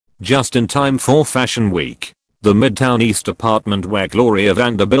just in time for Fashion Week. The Midtown East apartment where Gloria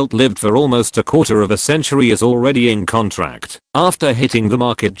Vanderbilt lived for almost a quarter of a century is already in contract after hitting the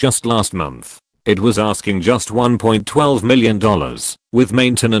market just last month. It was asking just $1.12 million, with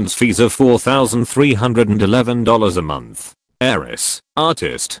maintenance fees of $4,311 a month. Heiress,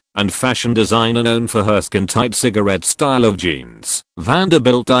 artist, and fashion designer known for her skin-tight cigarette style of jeans,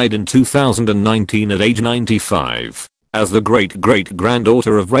 Vanderbilt died in 2019 at age 95. As the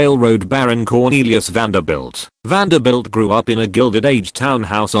great-great-granddaughter of railroad baron Cornelius Vanderbilt, Vanderbilt grew up in a Gilded Age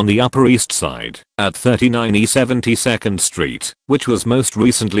townhouse on the Upper East Side at 39 E 72nd Street, which was most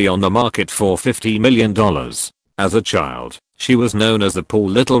recently on the market for $50 million. As a child, she was known as the poor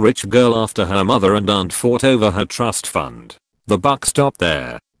little rich girl after her mother and aunt fought over her trust fund. The buck stopped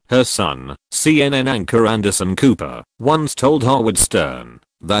there. Her son, CNN anchor Anderson Cooper, once told Howard Stern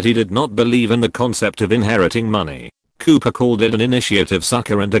that he did not believe in the concept of inheriting money. Cooper called it an initiative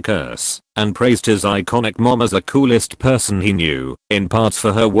sucker and a curse, and praised his iconic mom as the coolest person he knew, in parts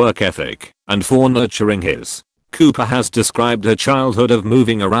for her work ethic and for nurturing his. Cooper has described her childhood of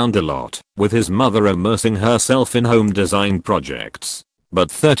moving around a lot, with his mother immersing herself in home design projects.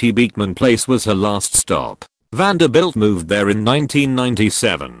 But 30 Beekman Place was her last stop. Vanderbilt moved there in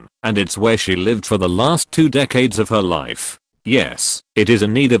 1997, and it's where she lived for the last 2 decades of her life. Yes, it is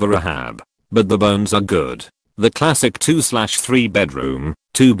in need of a rehab, but the bones are good. The classic 2/3 bedroom,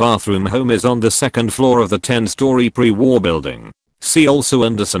 2 bathroom home is on the 2nd floor of the 10-story pre-war building. See also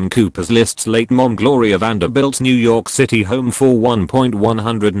Anderson Cooper's lists late mom Gloria Vanderbilt's New York City home for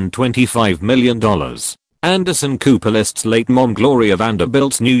 $1.125 million. Anderson Cooper lists late mom Gloria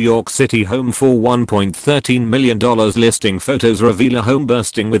Vanderbilt's New York City home for $1.13 million. Listing photos reveal a home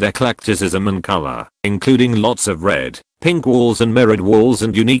bursting with eclecticism and color, including lots of red, pink walls and mirrored walls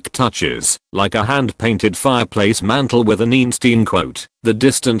and unique touches, like a hand-painted fireplace mantle with an Einstein quote. The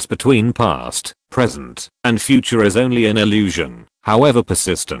distance between past, present, and future is only an illusion, however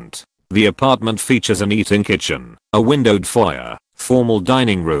persistent. The apartment features an eating kitchen, a windowed foyer, formal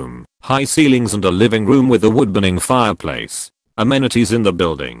dining room, high ceilings and a living room with a wood-burning fireplace. Amenities in the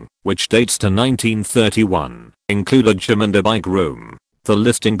building, which dates to 1931, include a gym and a bike room. The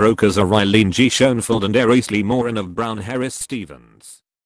listing brokers are Eileen G. Schoenfeld and Aries Lee Morin of Brown Harris Stevens.